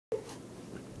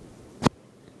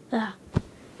Ah.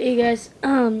 Hey guys,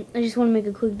 I just want to make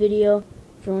a quick video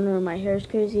for whenever my hair is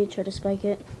crazy, try to spike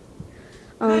it.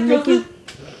 Making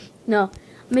no,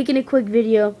 making a quick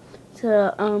video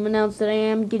to announce that I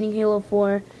am getting Halo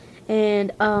 4,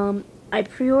 and I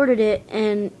pre-ordered it,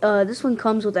 and this one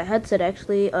comes with a headset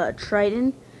actually,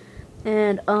 Triton,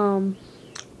 and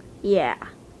yeah,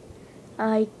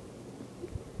 I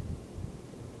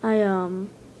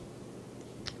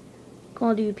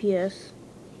called UPS,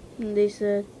 and they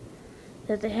said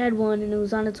that they had one and it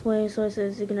was on its way, so I said,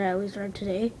 is it gonna at least arrive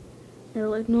today? They were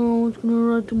like, no, it's gonna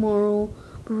arrive tomorrow,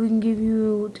 but we can give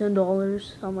you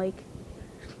 $10. I'm like,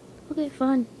 okay,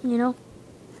 fine, you know.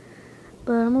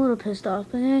 But I'm a little pissed off,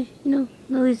 but hey, you know,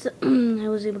 at least I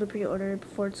was able to pre-order it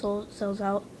before it sells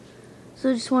out. So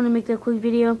I just want to make that quick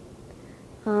video.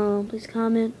 Please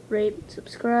comment, rate,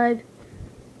 subscribe,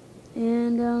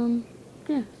 and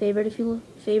yeah, favorite if you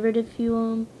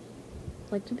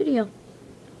like the video.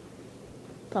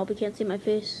 Probably can't see my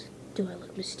face. Do I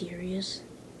look mysterious?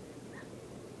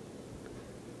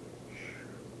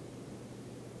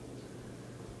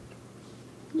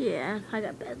 Yeah, I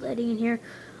got bad lighting in here.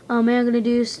 I'm going to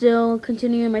do still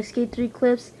continuing my Skate 3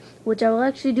 clips, which I will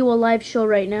actually do a live show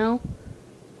right now.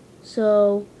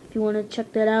 So, if you want to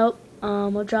check that out,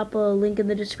 I'll drop a link in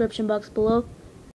the description box below.